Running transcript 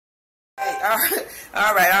Hey,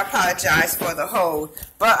 all right, I apologize for the hold.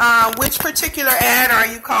 But which particular ad are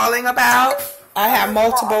you calling about? I have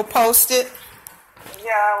multiple posted.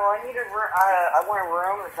 Yeah, well, I need a room. I want a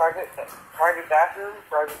room, private bathroom,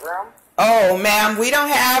 private room. Oh, ma'am, we don't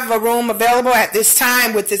have a room available at this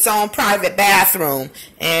time with its own private bathroom.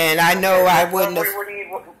 And I know I wouldn't have...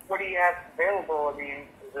 What do you have available? I mean,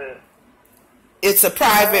 is it... It's a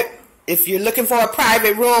private... If you're looking for a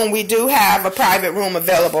private room, we do have a private room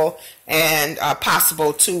available and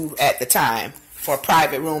possible too at the time for a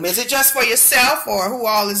private room. Is it just for yourself or who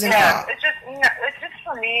all is involved? Yeah, it's just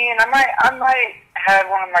for me, and I might have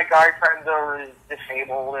one of my guy friends over who's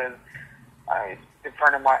disabled, and a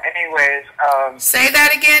friend of mine. Anyways, say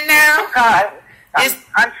that again now.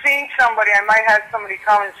 I'm seeing somebody. I might have somebody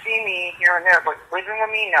come and see me here and there, but living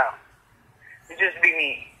with me, no. It'd just be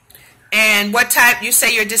me. And what type? You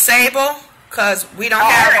say you're disabled? Because we don't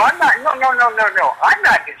have... I'm not. No. I'm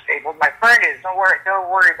not disabled. My friend is. Don't worry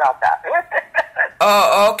about that.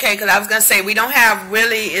 Oh, okay. Because I was going to say, we don't have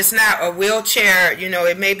really... It's not a wheelchair. You know,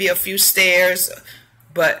 it may be a few stairs,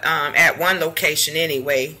 but at one location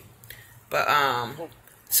anyway. But,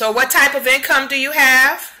 so what type of income do you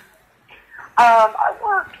have? I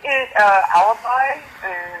work at Alibi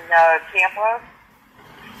in Tampa.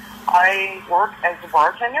 I work as a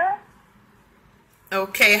bartender.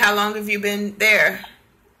 Okay, how long have you been there?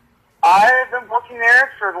 I've been working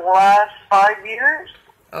there for the last 5 years.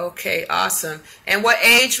 Okay, awesome. And what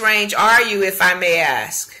age range are you, if I may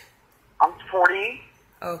ask? I'm 40.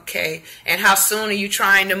 Okay, and how soon are you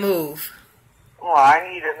trying to move? Well, I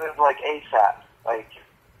need to move like ASAP. I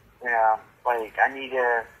need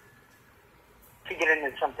to get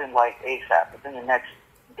into something like ASAP within the next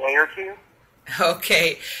day or two.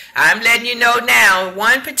 Okay, I'm letting you know now,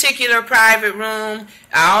 one particular private room,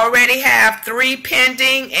 I already have 3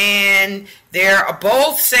 pending, and they're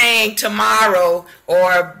both saying tomorrow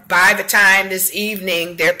or by the time this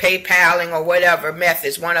evening they're PayPaling or whatever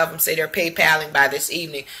methods. One of them say they're PayPaling by this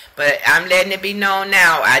evening, but I'm letting it be known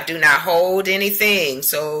now, I do not hold anything.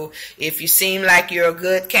 So if you seem like you're a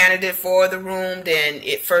good candidate for the room, then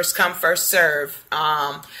it first come, first serve.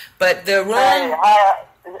 But the room...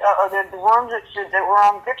 the rooms that were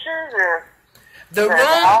on pictures, or the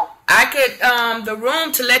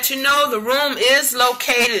room, to let you know, the room is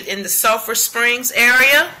located in the Sulphur Springs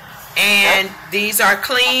area, and these are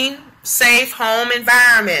clean, safe home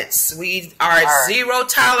environments. We are zero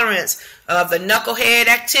tolerance of the knucklehead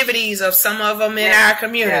activities of some of them in our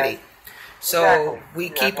community. So we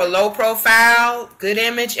keep a low profile, good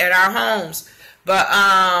image at our homes. But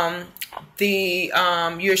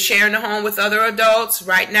you're sharing the home with other adults.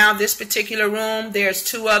 Right now, this particular room, there's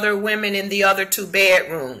 2 other women in the other 2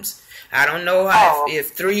 bedrooms. I don't know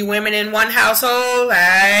if 3 women in one household,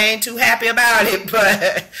 I ain't too happy about it,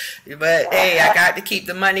 but hey, I got to keep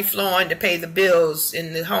the money flowing to pay the bills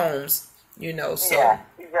in the homes, you know, so. Yeah,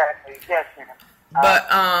 exactly, yes, ma'am. But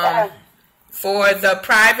for the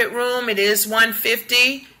private room, it is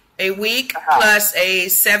 $150 a week plus a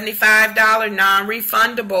 $75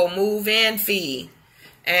 non-refundable move-in fee.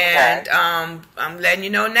 And I'm letting you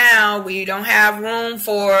know now, we don't have room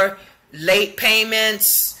for late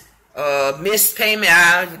payments, missed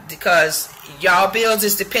payment, because y'all bills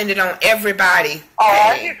is dependent on everybody. Oh,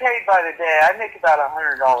 I get paid by the day. I make about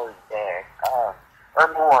 $100 a day,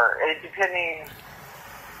 or more, depending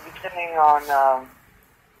on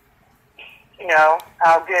you know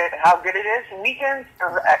how good it is. And weekends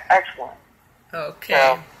are excellent. Okay.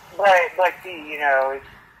 So, but it's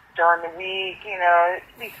during the week, it can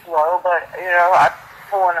be slow, but I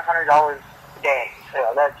pull in $100 a day,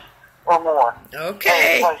 so that's or more.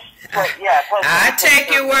 Okay. Plus, I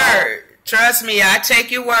take your word. Trust me, I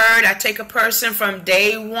take your word. I take a person from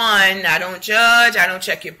day one. I don't judge. I don't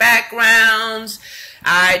check your backgrounds.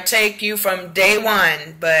 I take you from day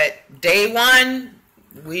one. But day one,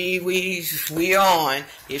 we on.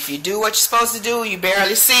 If you do what you're supposed to do, you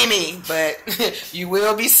barely see me, but you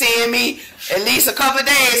will be seeing me at least a couple of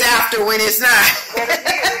days after when it's not. But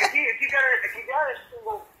if you got a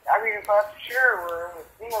single, if I have to share a room, a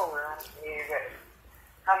single room,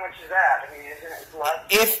 how much is that? Isn't it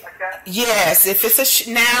less like that? Yes, if it's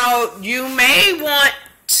now you may want.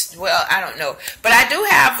 Well, I don't know, but I do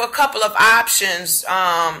have a couple of options.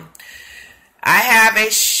 I have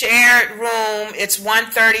a shared room. It's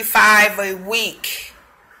 $135 a week,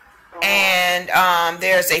 and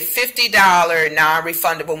there's a $50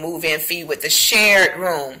 non-refundable move-in fee with the shared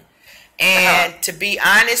room. And to be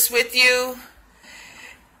honest with you,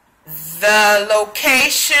 the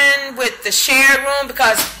location with the shared room,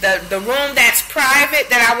 because the room that's private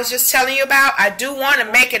that I was just telling you about, I do want to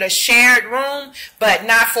make it a shared room, but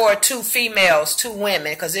not for two females, two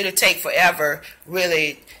women, because it'll take forever,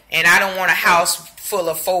 really. And I don't want a house full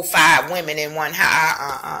of 4, 5 women in one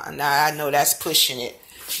house. No, I know that's pushing it,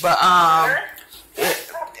 but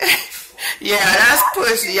yeah, that's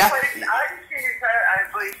pushing. Yeah. I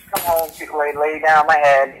usually come home, lay down my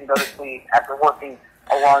head, and go to sleep after working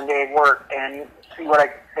a long day of work, and see what I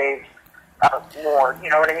can save more. You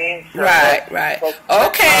know what I mean? So right.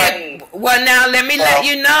 Okay. Well, now let me let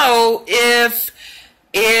you know if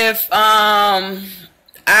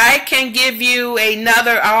I can give you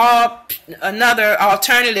another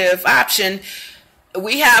alternative option.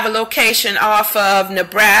 We have a location off of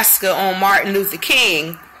Nebraska on Martin Luther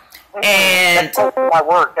King, and that's close to my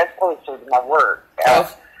work. That's close to my work.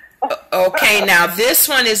 Okay, now this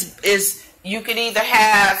one is you can either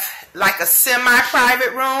have like a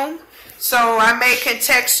semi-private room, so I can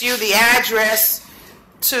text you the address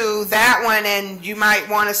to that one, and you might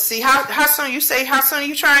want to see how soon are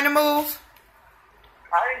you trying to move?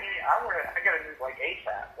 I gotta move like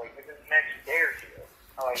ASAP, like within the next day or two.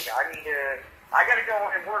 Like I gotta go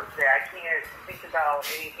in and work today. I can't think about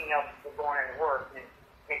anything else but going into work and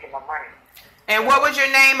making my money. And what was your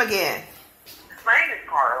name again? My name is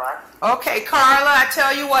Carla. Okay, Carla, I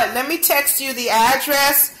tell you what, let me text you the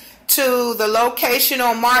address to the location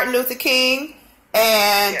on Martin Luther King,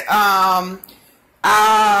 and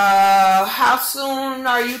how soon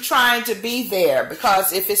are you trying to be there?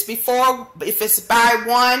 Because if it's by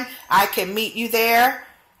 1, I can meet you there,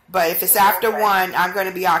 but if it's after 1, I'm going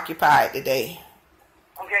to be occupied today.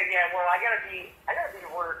 Okay, yeah, well, I gotta be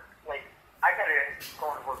to work, like, I gotta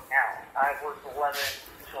go to work now. I work 11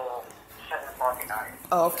 until 7 o'clock at night.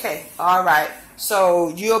 Okay, all right. So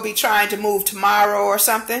you'll be trying to move tomorrow or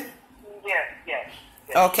something? Yes.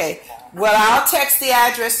 Okay. Well, I'll text the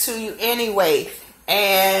address to you anyway,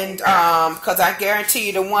 and because I guarantee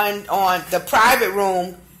you the one on the private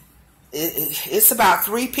room, it's about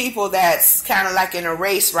 3 people that's kind of like in a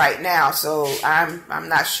race right now. So I'm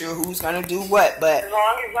not sure who's gonna do what, but as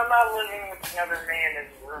long as I'm not living with another man as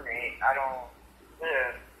a roommate, I don't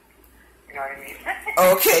live. You know what I mean?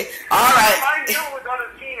 Okay. All right. I deal with other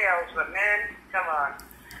females, but men, come on.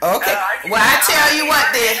 Okay. Well, I tell you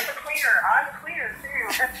what then. I'm a cleaner too.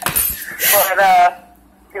 But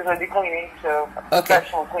because I do cleaning, so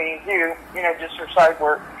professional cleaning too. You know, just for side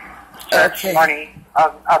work, charge money.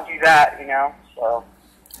 I'll do that. You know, so.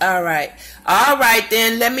 All right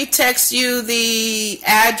then. Let me text you the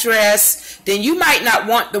address. Then you might not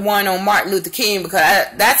want the one on Martin Luther King, because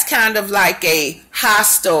that's kind of like a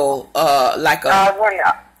hostel, like a.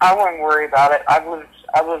 I wouldn't worry about it. I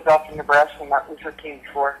lived up in Nebraska, Martin Luther King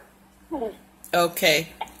before. Okay.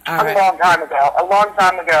 All right. A long time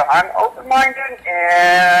ago. I'm open-minded,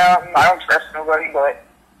 and I don't trust nobody, but.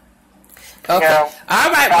 Okay. You know, all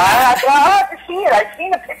right. I have to see it. I've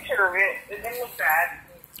seen a picture of it. It didn't look bad.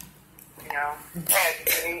 You know,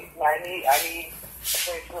 I need a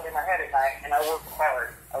place to live in my head at night, and I work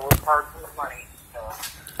hard. I work hard for the money. So.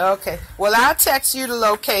 Okay. Well, I'll text you the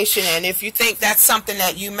location, and if you think that's something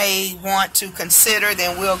that you may want to consider,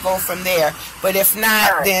 then we'll go from there. But if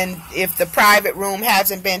not, then if the private room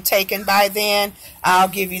hasn't been taken by then, I'll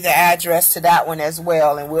give you the address to that one as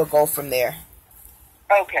well, and we'll go from there.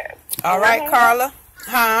 Okay. All right, Carla?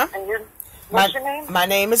 Huh? And what's your name? My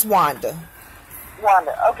name is Wanda.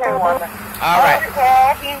 Wanda. Okay, Wanda. All right.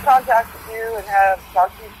 Well, I'll be in contact with you and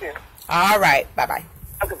talk to you soon. All right. Bye-bye.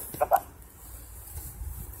 Okay, bye-bye.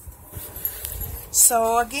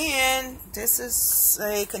 So, again, this is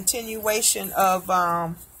a continuation of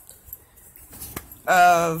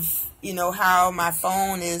you know, how my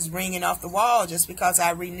phone is ringing off the wall just because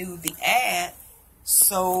I renewed the ad.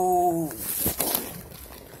 So...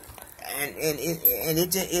 And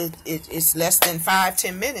it's less than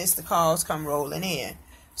 5-10 minutes, the calls come rolling in.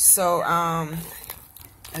 So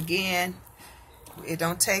again, it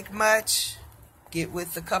don't take much. Get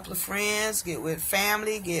with a couple of friends, get with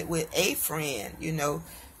family, get with a friend, you know.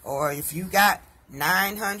 Or if you got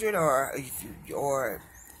 900, or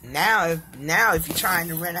now if you're trying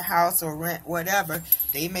to rent a house or rent whatever,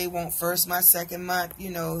 they may want first month, second month,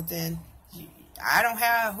 you know. Then I don't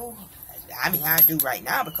have who. I mean, I do right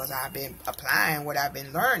now because I've been applying what I've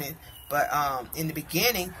been learning. But in the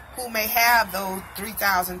beginning, who may have those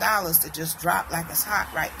 $3,000 to just drop like it's hot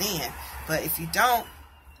right then? But if you don't,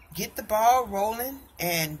 get the ball rolling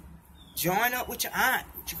and join up with your aunt,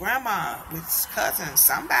 with your grandma, with cousin,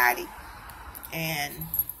 somebody. And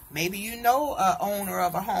maybe you know a owner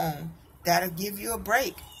of a home that'll give you a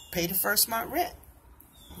break. Pay the first month rent.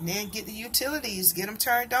 And then get the utilities, get them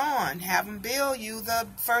turned on, have them bill you the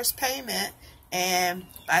first payment, and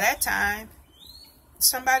by that time,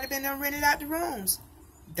 somebody been there rented out the rooms.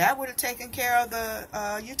 That would have taken care of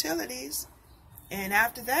the utilities. And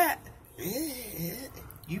after that,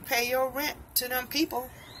 you pay your rent to them people,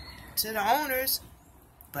 to the owners.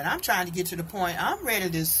 But I'm trying to get to the point, I'm ready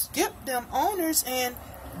to skip them owners and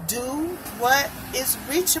do what is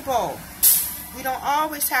reachable. We don't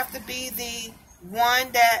always have to be the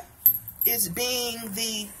one that is being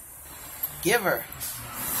the giver.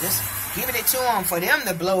 Just giving it to them for them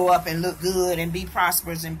to blow up and look good and be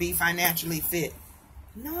prosperous and be financially fit.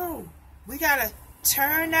 No, we got to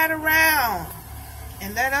turn that around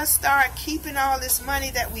and let us start keeping all this money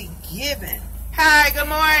that we giving. Hi, good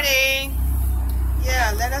morning.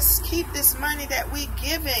 Yeah, let us keep this money that we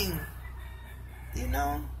giving. You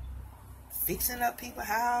know, fixing up people's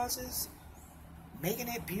houses, making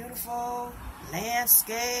it beautiful,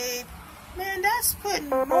 landscape. Man, that's putting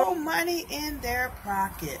more money in their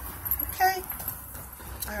pocket. Okay?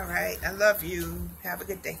 All right. I love you. Have a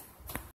good day.